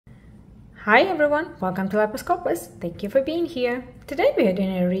Hi everyone, welcome to Lifepath Compass. Thank you for being here. Today we are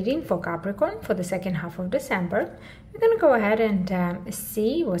doing a reading for Capricorn for the second half of December. We're going to go ahead and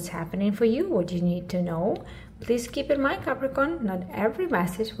see what's happening for you, what you need to know. Please keep in mind, Capricorn, not every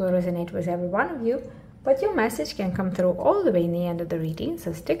message will resonate with every one of you, but your message can come through all the way in the end of the reading,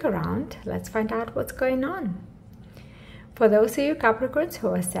 so stick around. Let's find out what's going on. For those of you Capricorns who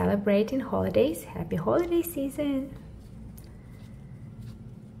are celebrating holidays, happy holiday season.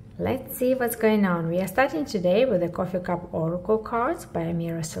 Let's see what's going on. We are starting today with the Coffee Cup Oracle cards by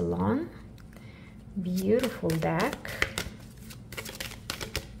Amira Salon. Beautiful deck.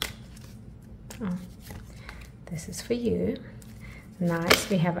 Oh, this is for you. Nice.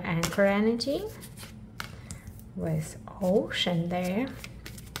 We have Anchor Energy with Ocean there.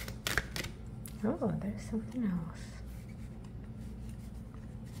 Oh, there's something else.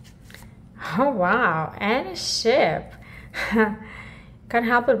 Oh, wow. And a ship. Can't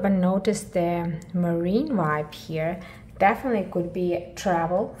help it but notice the marine vibe here. Definitely could be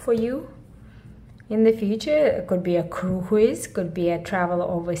travel for you in the future. It could be a cruise, could be a travel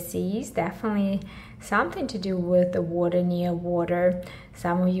overseas. Definitely something to do with the water, near water.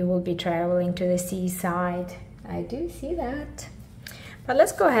 Some of you will be traveling to the seaside. I do see that. But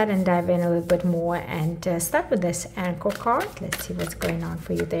let's go ahead and dive in a little bit more and start with this Anchor card. Let's see what's going on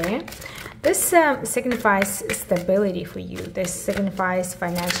for you there. This signifies stability for you. This signifies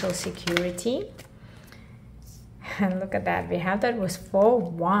financial security. And look at that. We have that with 4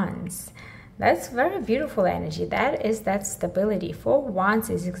 wands. That's very beautiful energy. That is that stability. 4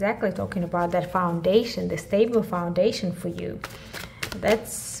 wands is exactly talking about that foundation, the stable foundation for you.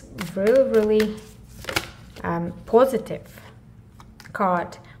 That's really positive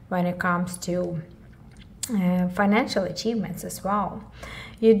card when it comes to financial achievements as well.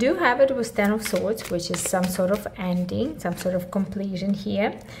 You do have it with 10 of Swords, which is some sort of ending, some sort of completion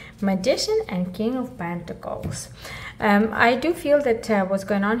here. Magician and King of Pentacles. I do feel that what's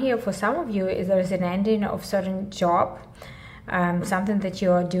going on here for some of you is there is an ending of certain job, something that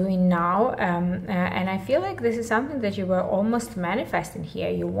you are doing now, and I feel like this is something that you were almost manifesting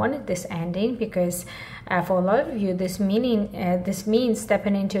here. You wanted this ending because for a lot of you this means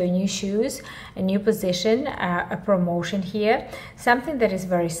stepping into a new shoes, a new position, a promotion here, something that is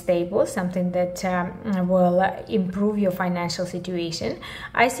very stable, something that will improve your financial situation.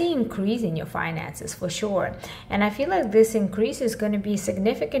 I see increase in your finances for sure, and I feel like this increase is going to be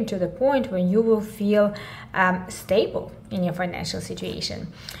significant to the point when you will feel stable in your financial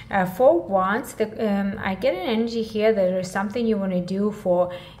situation. For wands, I get an energy here that there is something you want to do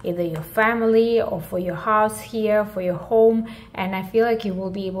for either your family or for your house here, for your home, and I feel like you will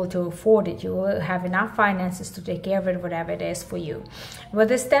be able to afford it. You will have enough finances to take care of it, whatever it is for you. With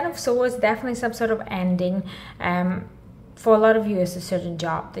this 10 of Swords, definitely some sort of ending. For a lot of you, it's a certain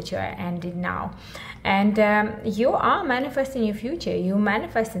job that you are ending now. And you are manifesting your future. You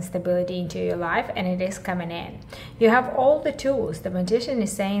manifesting stability into your life, and it is coming in. You have all the tools. The Magician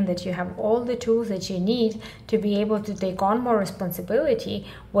is saying that you have all the tools that you need to be able to take on more responsibility,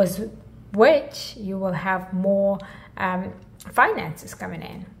 with which you will have more finances coming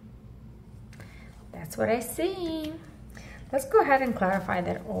in. That's what I see. Let's go ahead and clarify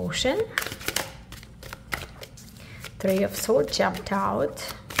that Ocean. 3 of Swords jumped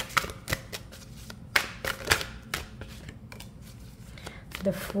out.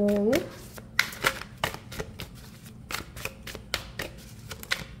 The Fool.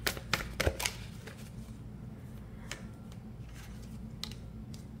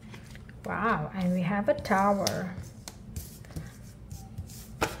 Wow, and we have a Tower.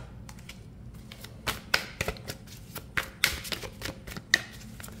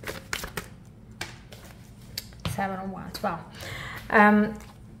 Seven of Wands. Wow.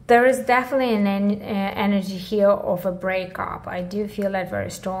 There is definitely an energy here of a breakup. I do feel that very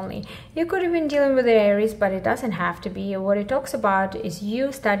strongly. You could have been dealing with the Aries, but it doesn't have to be. What it talks about is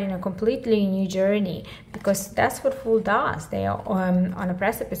you starting a completely new journey, because that's what Fool does. They are on a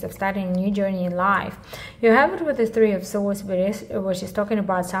precipice of starting a new journey in life. You have it with the 3 of Swords, which is talking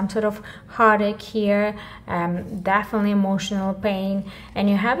about some sort of heartache here, definitely emotional pain. And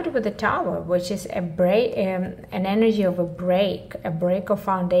you have it with the Tower, which is a break, an energy of a break of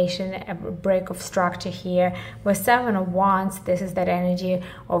foundation, a break of structure here. With 7 of Wands, this is that energy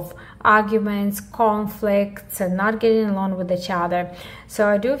of arguments, conflicts, and not getting along with each other. So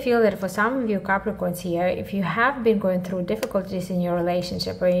I do feel that for some of you Capricorns here, if you have been going through difficulties in your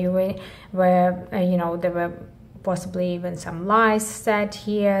relationship, where you were, you know, there were possibly even some lies said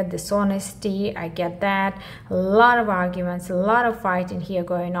here, dishonesty, I get that, a lot of arguments, a lot of fighting here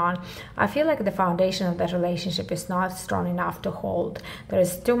going on. I feel like the foundation of that relationship is not strong enough to hold. There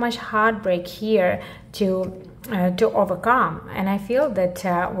is too much heartbreak here to overcome, and I feel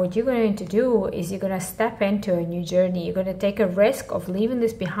that what you're going to do is you're going to step into a new journey. You're going to take a risk of leaving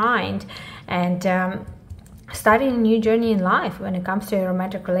this behind and starting a new journey in life when it comes to a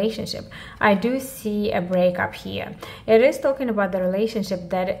romantic relationship. I do see a breakup here. It is talking about the relationship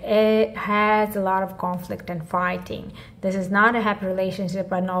that it has a lot of conflict and fighting. This is not a happy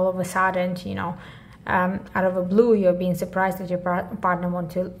relationship, and all of a sudden, you know, out of the blue, you're being surprised that your partner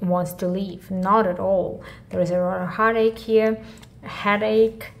wants to leave. Not at all. There is a lot of heartache here,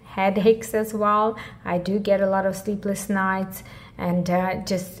 headaches as well. I do get a lot of sleepless nights, and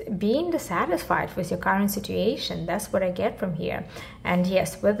just being dissatisfied with your current situation. That's what I get from here. And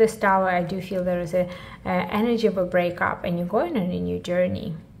yes, with this Tower, I do feel there is a energy of a breakup, and you're going on a new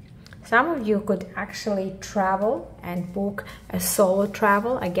journey. Some of you could actually travel and book a solo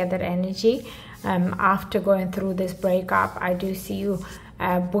travel. I get that energy. After going through this breakup, I do see you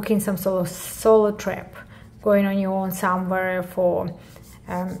booking some solo trip, going on your own somewhere for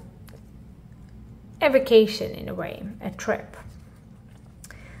a vacation in a way, a trip.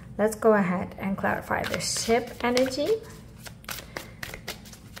 Let's go ahead and clarify the ship energy.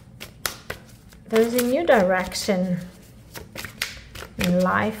 There's a new direction in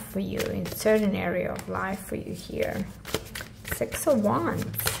life for you, in a certain area of life for you here. Six of Wands.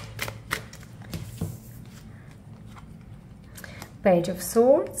 Page of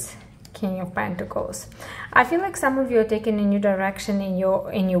Swords, King of Pentacles. I feel like some of you are taking a new direction in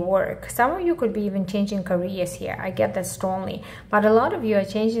your work. Some of you could be even changing careers here. I get that strongly. But a lot of you are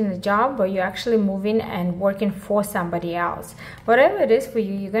changing the job, where you're actually moving and working for somebody else. Whatever it is for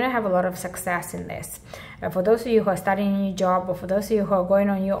you, you're going to have a lot of success in this. For those of you who are starting a new job, or for those of you who are going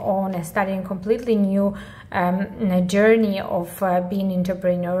on your own and starting a completely new journey of being an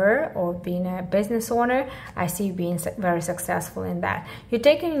entrepreneur or being a business owner, I see you being very successful in that. You're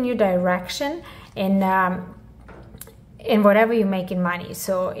taking a new direction in whatever you're making money.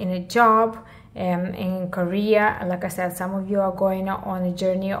 So in a job, in career, like I said, some of you are going on a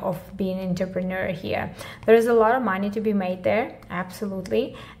journey of being an entrepreneur here. There is a lot of money to be made there,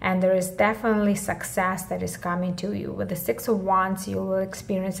 absolutely, and there is definitely success that is coming to you. With the Six of Wands, you will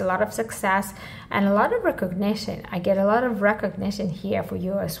experience a lot of success and a lot of recognition. I get a lot of recognition here for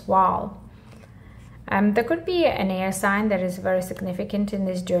you as well. There could be an air sign that is very significant in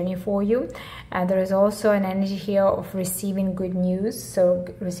this journey for you. There is also an energy here of receiving good news. So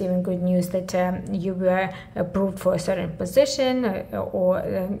receiving good news that you were approved for a certain position, or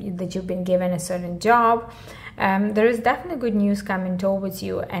that you've been given a certain job. There is definitely good news coming towards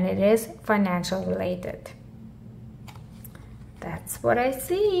you, and it is financial related. That's what I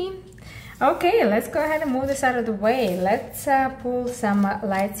see. Okay, let's go ahead and move this out of the way. Let's pull some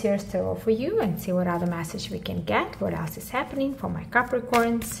Light Seers Tarot for you and see what other message we can get. What else is happening for my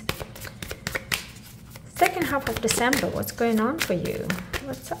Capricorns? Second half of December, what's going on for you?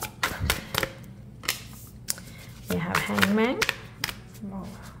 What's up? You have Hangman. Oh,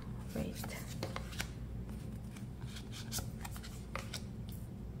 wait.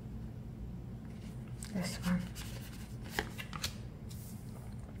 This one.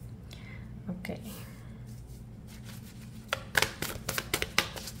 Okay.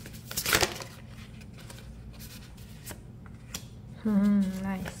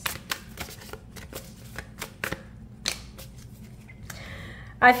 Nice.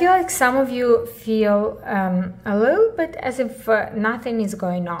 I feel like some of you feel a little bit as if nothing is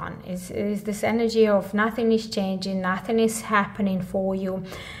going on. Is this energy of nothing is changing, nothing is happening for you.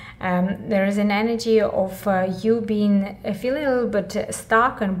 There is an energy of you being feeling a little bit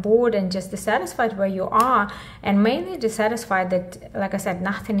stuck and bored and just dissatisfied where you are, and mainly dissatisfied that, like I said,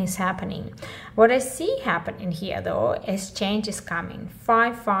 nothing is happening. What I see happening here though is change is coming.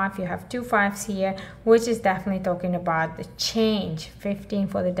 5-5, you have 2 5s here, which is definitely talking about the change. 15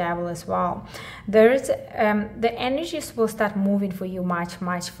 for the Devil as well. There's the energies will start moving for you much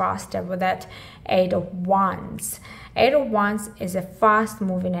faster with that 8 of Wands. 8 of Wands is a fast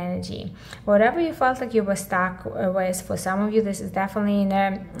moving energy. Whatever you felt like you were stuck with, for some of you, this is definitely in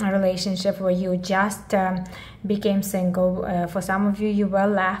a relationship where you just became single. For some of you, you were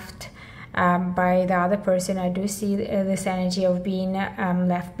left by the other person. I do see this energy of being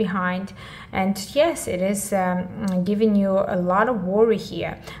left behind, and yes, it is giving you a lot of worry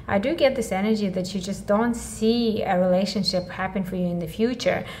here. I do get this energy that you just don't see a relationship happen for you in the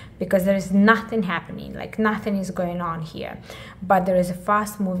future, because there is nothing happening, like nothing is going on here, but there is a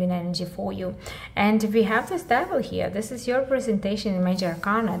fast moving energy for you. And we have this devil here. This is your presentation in Major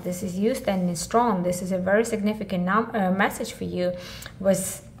Arcana. This is you standing strong. This is a very significant message for you,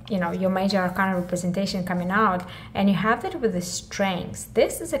 with your Major Arcana representation coming out, and you have that with the strength.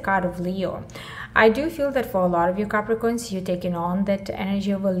 This is a card of Leo. I do feel that for a lot of you Capricorns, you're taking on that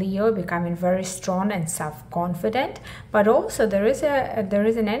energy of a Leo, becoming very strong and self-confident, but also there is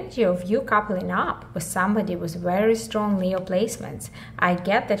an energy of you coupling up with somebody with very strong Leo placements. I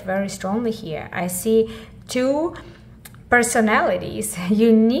get that very strongly here. I see two personalities,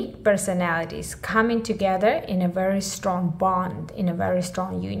 unique personalities, coming together in a very strong bond, in a very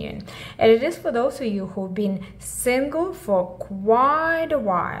strong union. And it is for those of you who've been single for quite a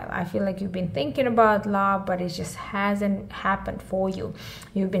while. I feel like you've been thinking about love, but it just hasn't happened for you.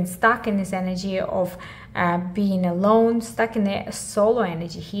 You've been stuck in this energy of being alone, stuck in the solo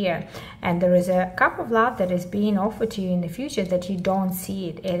energy here, and there is a cup of love that is being offered to you in the future that you don't see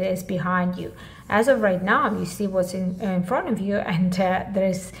it. It is behind you. As of right now, you see what's in front of you, and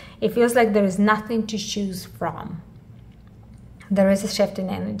it feels like there is nothing to choose from. There is a shift in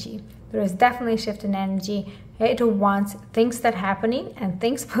energy. There is definitely a shift in energy. Eight of Wands, things that happening, and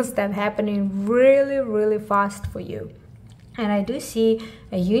things will start happening really, really fast for you. And I do see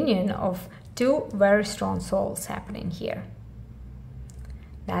a union of two very strong souls happening here.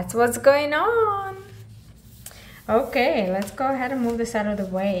 That's what's going on. Okay, let's go ahead and move this out of the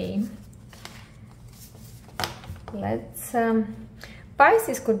way. Let's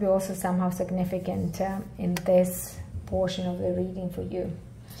Pisces could be also somehow significant in this portion of the reading for you.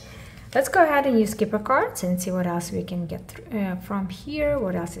 Let's go ahead and use skipper cards and see what else we can get from here.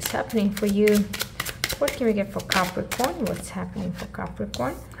 What else is happening for you? What can we get for Capricorn? What's happening for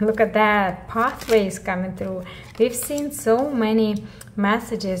Capricorn? Look at that, pathways coming through. We've seen so many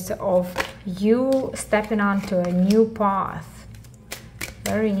messages of you stepping onto a new path.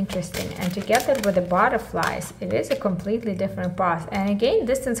 Very interesting. And to get that with the butterflies, it is a completely different path. And again,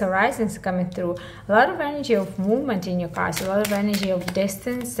 distance horizons coming through. A lot of energy of movement in your cards, a lot of energy of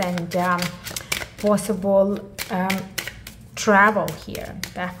distance and possible travel here.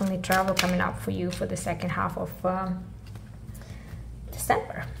 Definitely travel coming up for you for the second half of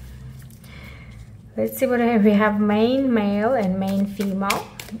December. Let's see what we have. Main male and main female.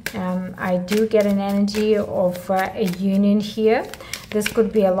 I do get an energy of a union here. This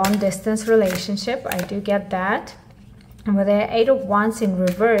could be a long distance relationship. I do get that. And with the Eight of Wands in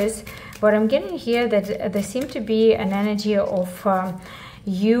reverse, what I'm getting here, that there seems to be an energy of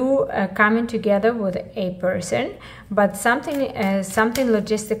you coming together with a person, but something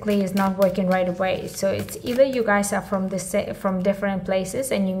logistically is not working right away. So it's either you guys are from different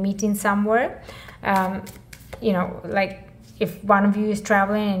places and you're meeting somewhere, like if one of you is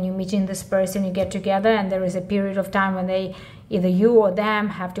traveling and you're meeting this person, you get together, and there is a period of time when either you or them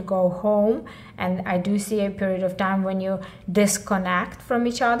have to go home, and I do see a period of time when you disconnect from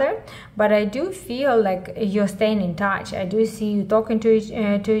each other, but I do feel like you're staying in touch. I do see you talking to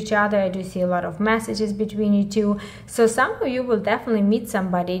each other. I do see a lot of messages between you two. So some of you will definitely meet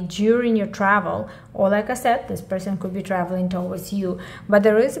somebody during your travel, or like I said, this person could be traveling towards you, but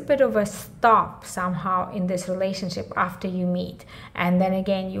there is a bit of a stop somehow in this relationship after you meet, and then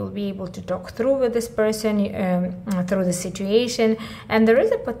again you'll be able to talk through with this person through the situation, and there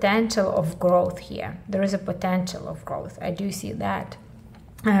is a potential of growth here. There is a potential of growth. I do see that.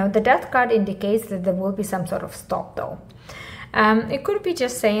 The Death card indicates that there will be some sort of stop though. It could be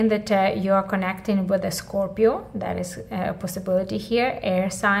just saying that you are connecting with a Scorpio. That is a possibility here. Air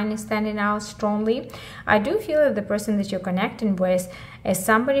sign is standing out strongly. I do feel that the person that you're connecting with is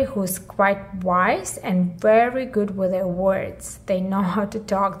somebody who's quite wise and very good with their words. They know how to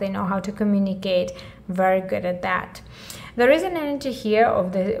talk. They know how to communicate. Very good at that. There is an energy here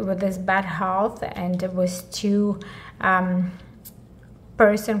of with this bad health, and with two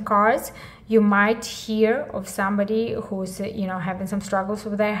person cards. You might hear of somebody who's having some struggles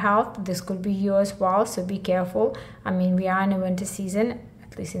with their health. This could be you as well, so be careful. I mean, we are in a winter season,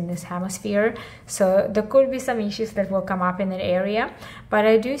 at least in this hemisphere, so there could be some issues that will come up in that area, but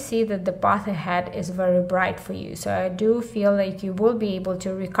I do see that the path ahead is very bright for you. So I do feel like you will be able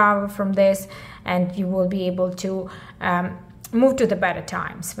to recover from this, and you will be able to move to the better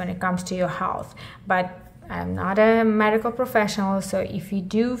times when it comes to your health. But I'm not a medical professional, so if you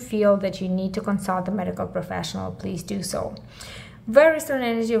do feel that you need to consult a medical professional, please do so. Very strong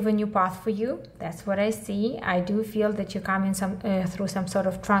energy of a new path for you. That's what I see. I do feel that you're coming through some sort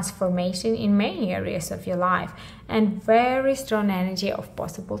of transformation in many areas of your life, and very strong energy of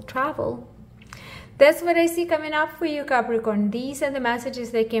possible travel. That's what I see coming up for you, Capricorn. These are the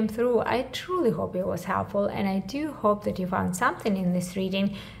messages that came through. I truly hope it was helpful, and I do hope that you found something in this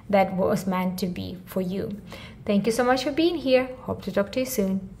reading that was meant to be for you. Thank you so much for being here. Hope to talk to you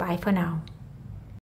soon. Bye for now.